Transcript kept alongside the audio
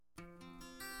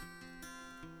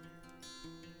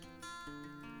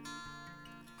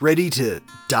Ready to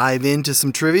dive into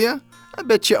some trivia? I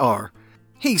bet you are.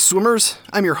 Hey swimmers,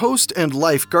 I'm your host and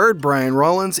lifeguard, Brian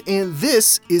Rollins, and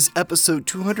this is episode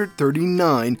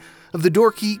 239 of the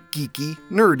Dorky Geeky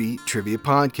Nerdy Trivia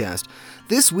Podcast.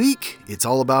 This week, it's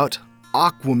all about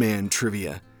Aquaman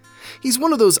Trivia. He's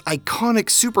one of those iconic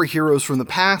superheroes from the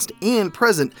past and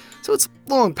present, so it's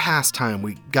long past time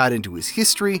we got into his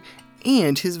history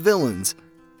and his villains.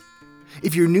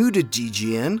 If you're new to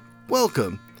DGN,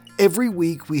 welcome. Every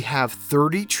week we have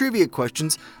 30 trivia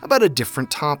questions about a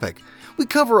different topic. We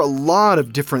cover a lot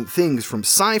of different things from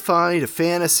sci-fi to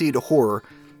fantasy to horror,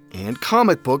 and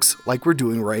comic books like we're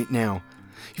doing right now.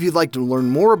 If you'd like to learn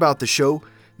more about the show,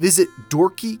 visit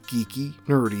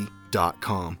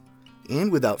dorkygeekynerdy.com.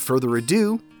 And without further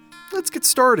ado, let's get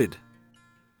started.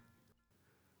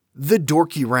 The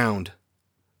Dorky Round.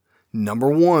 Number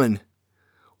 1.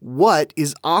 What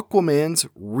is Aquaman's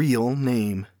real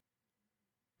name?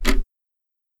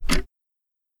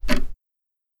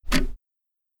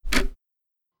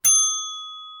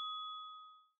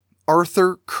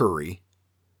 Arthur Curry.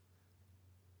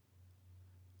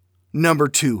 Number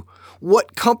 2.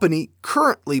 What company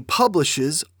currently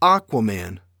publishes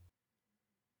Aquaman?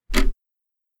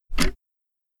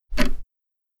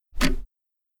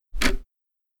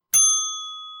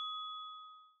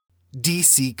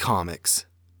 DC Comics.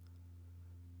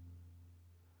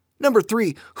 Number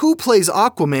 3. Who plays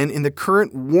Aquaman in the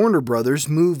current Warner Brothers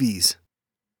movies?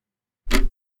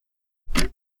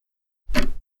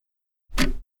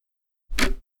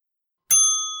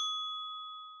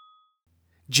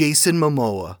 Jason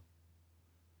Momoa.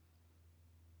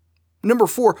 Number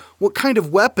 4. What kind of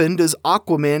weapon does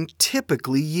Aquaman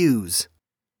typically use?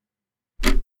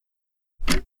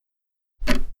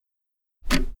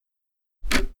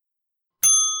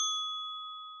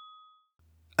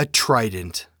 A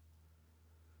trident.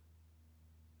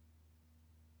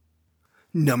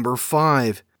 Number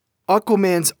 5.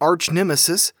 Aquaman's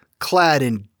arch-nemesis, clad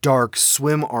in dark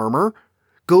swim armor,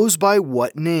 goes by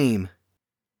what name?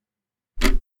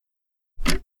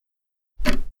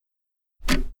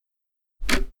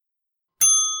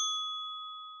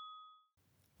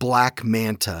 Black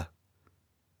Manta.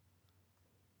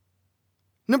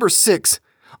 Number 6.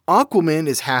 Aquaman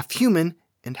is half human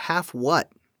and half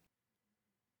what?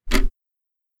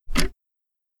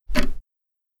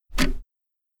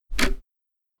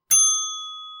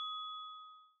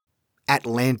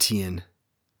 Atlantean.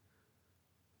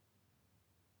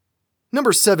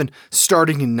 Number 7.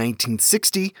 Starting in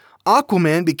 1960,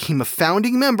 Aquaman became a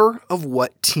founding member of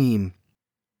what team?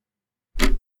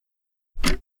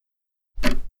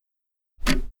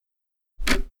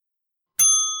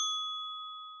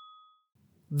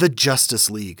 The Justice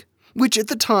League, which at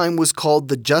the time was called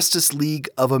the Justice League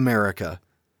of America.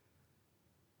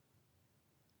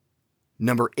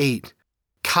 Number 8.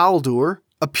 Kaldur,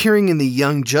 appearing in the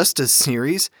Young Justice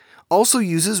series, also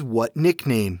uses what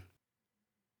nickname?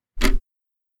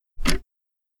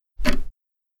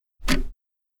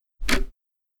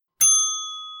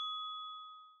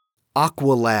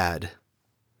 Aqualad.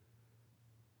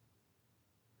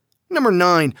 Number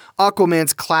 9.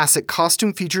 Aquaman's classic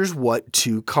costume features what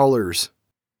two colors?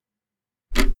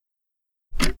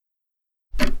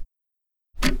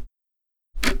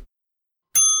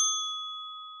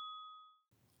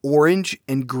 Orange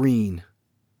and green.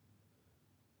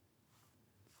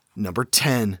 Number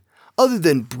 10. Other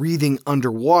than breathing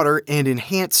underwater and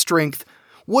enhanced strength,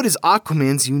 what is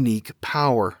Aquaman's unique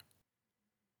power?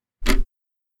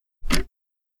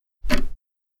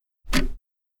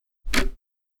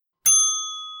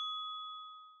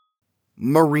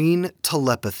 Marine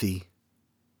telepathy.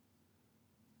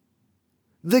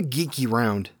 The Geeky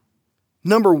Round.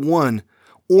 Number 1.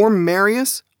 Orm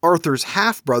Marius, Arthur's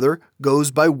half-brother, goes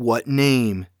by what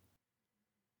name?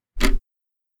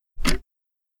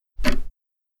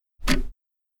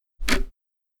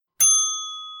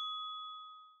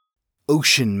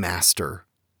 Ocean Master.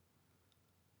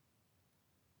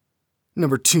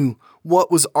 Number 2.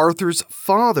 What was Arthur's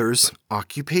father's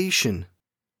occupation?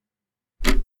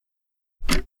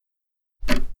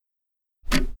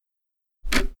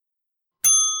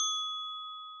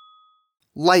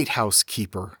 Lighthouse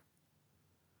keeper.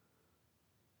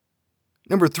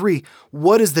 Number 3.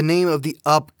 What is the name of the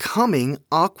upcoming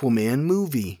Aquaman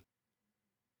movie?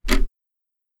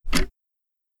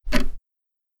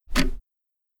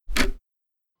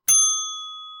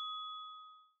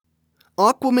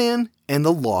 Aquaman and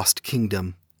the Lost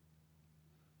Kingdom.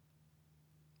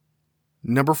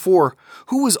 Number 4.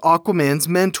 Who was Aquaman's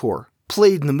mentor?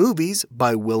 Played in the movies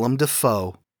by Willem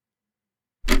Dafoe.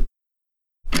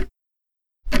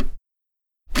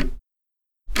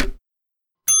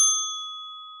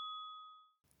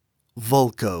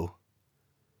 Vulko.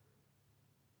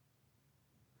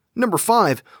 Number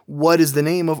 5. What is the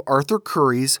name of Arthur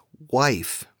Curry's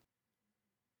wife?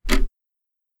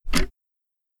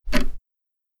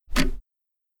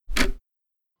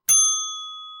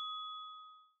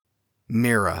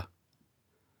 Mira.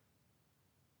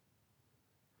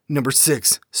 Number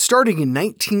 6. Starting in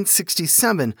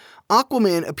 1967,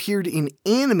 Aquaman appeared in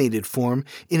animated form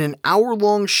in an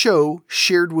hour-long show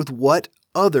shared with what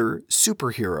other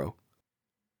superhero?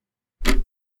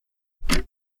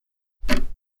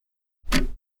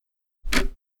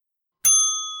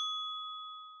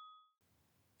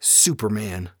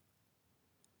 Superman.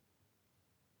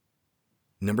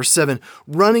 Number 7.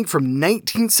 Running from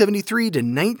 1973 to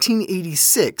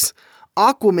 1986,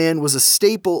 Aquaman was a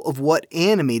staple of what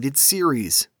animated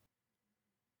series?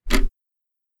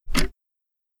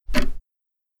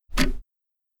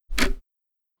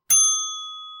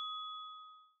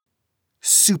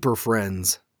 Super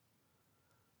Friends.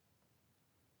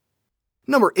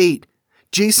 Number 8.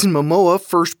 Jason Momoa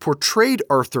first portrayed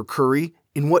Arthur Curry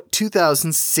in what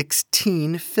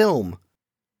 2016 film?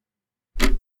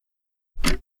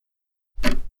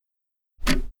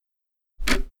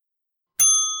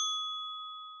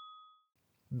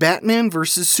 Batman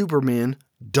vs. Superman: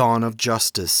 Dawn of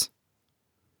Justice.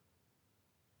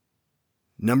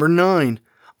 Number 9.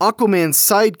 Aquaman's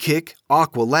sidekick,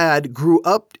 Aqualad, grew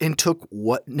up and took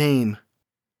what name?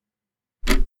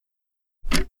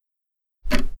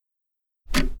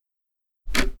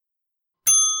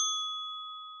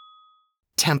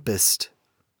 Tempest.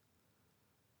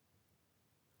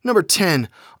 Number 10.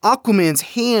 Aquaman's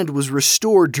hand was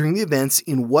restored during the events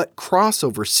in what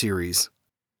crossover series?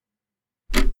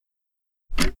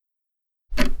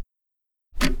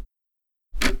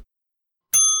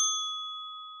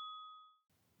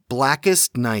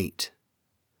 Blackest Night.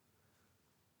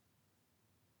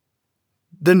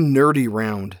 The Nerdy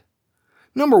Round.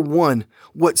 Number 1.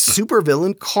 What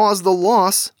supervillain caused the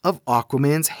loss of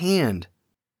Aquaman's hand?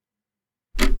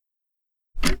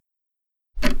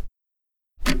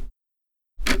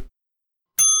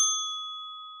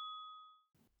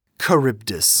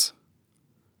 Charybdis.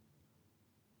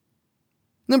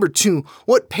 Number 2.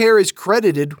 What pair is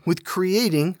credited with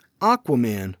creating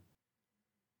Aquaman?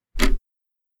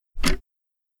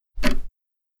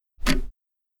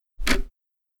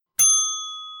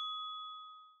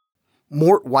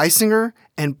 Mort Weisinger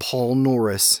and Paul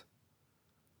Norris.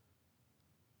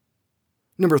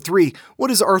 Number 3. What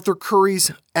is Arthur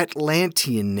Curry's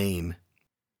Atlantean name?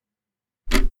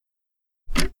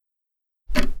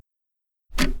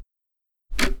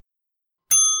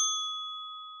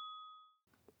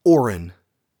 Orin.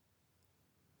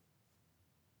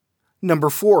 Number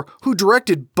 4. Who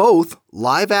directed both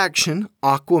live-action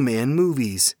Aquaman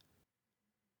movies?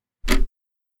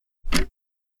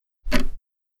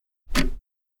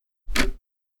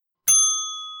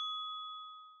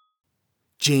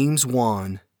 James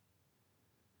Wan.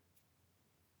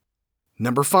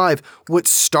 Number 5. What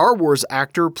Star Wars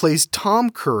actor plays Tom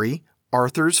Curry,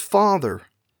 Arthur's father?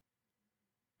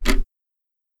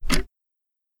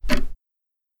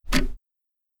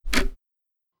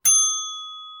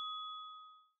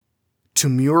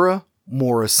 Tamura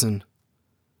Morrison.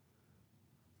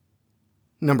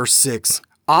 Number 6.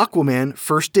 Aquaman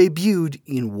first debuted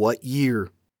in what year?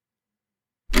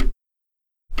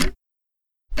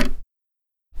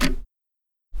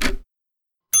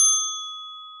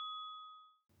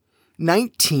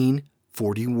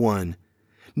 (1941).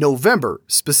 November,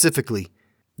 specifically.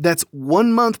 That's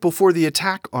 1 month before the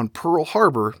attack on Pearl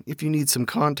Harbor, if you need some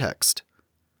context.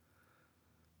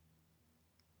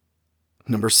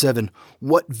 Number 7.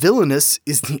 What villainess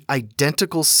is the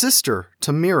identical sister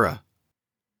to Mira?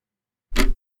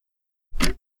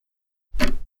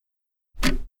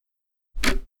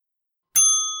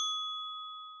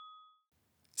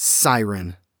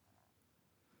 Siren.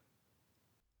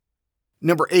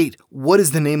 Number 8. What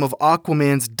is the name of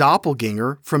Aquaman's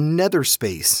doppelganger from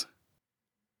Netherspace?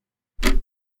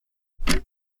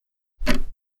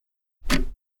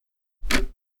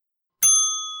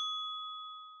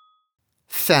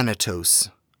 Thanatos.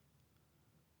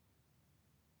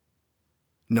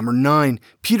 Number 9.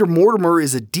 Peter Mortimer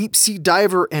is a deep-sea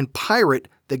diver and pirate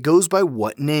that goes by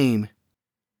what name?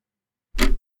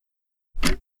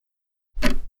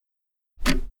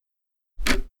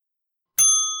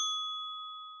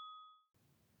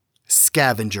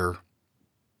 Scavenger.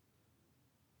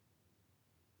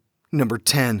 Number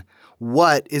 10.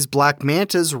 What is Black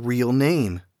Manta's real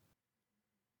name?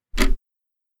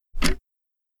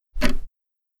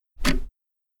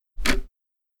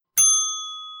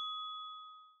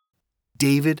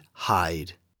 David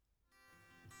Hyde.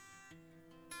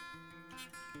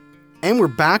 And we're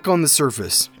back on the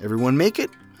surface. Everyone make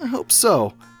it? I hope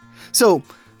so. So,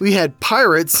 we had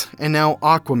pirates and now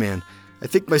Aquaman. I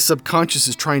think my subconscious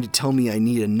is trying to tell me I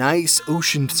need a nice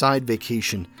oceanside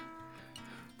vacation.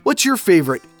 What's your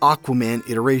favorite Aquaman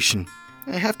iteration?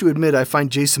 I have to admit I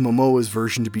find Jason Momoa's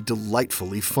version to be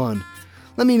delightfully fun.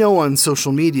 Let me know on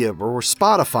social media or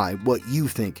Spotify what you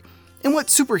think, and what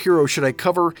superhero should I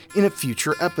cover in a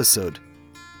future episode.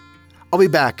 I'll be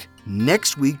back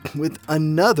next week with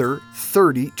another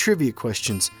 30 trivia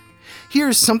questions.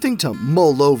 Here's something to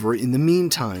mull over in the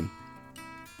meantime.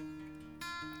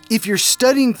 If you're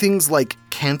studying things like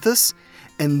Canthus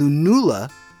and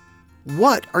Lunula,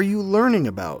 what are you learning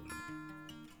about?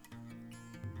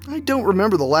 I don't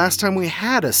remember the last time we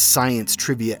had a science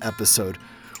trivia episode.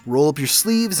 Roll up your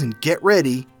sleeves and get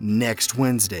ready next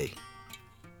Wednesday.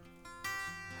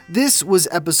 This was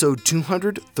episode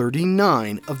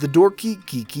 239 of the Dorky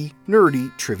Geeky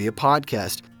Nerdy Trivia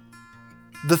Podcast.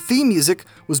 The theme music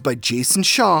was by Jason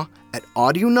Shaw at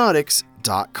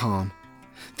audionautics.com.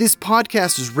 This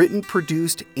podcast is written,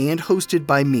 produced, and hosted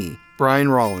by me, Brian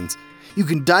Rollins. You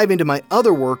can dive into my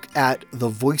other work at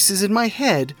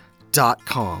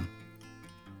thevoicesinmyhead.com.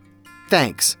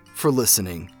 Thanks for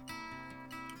listening.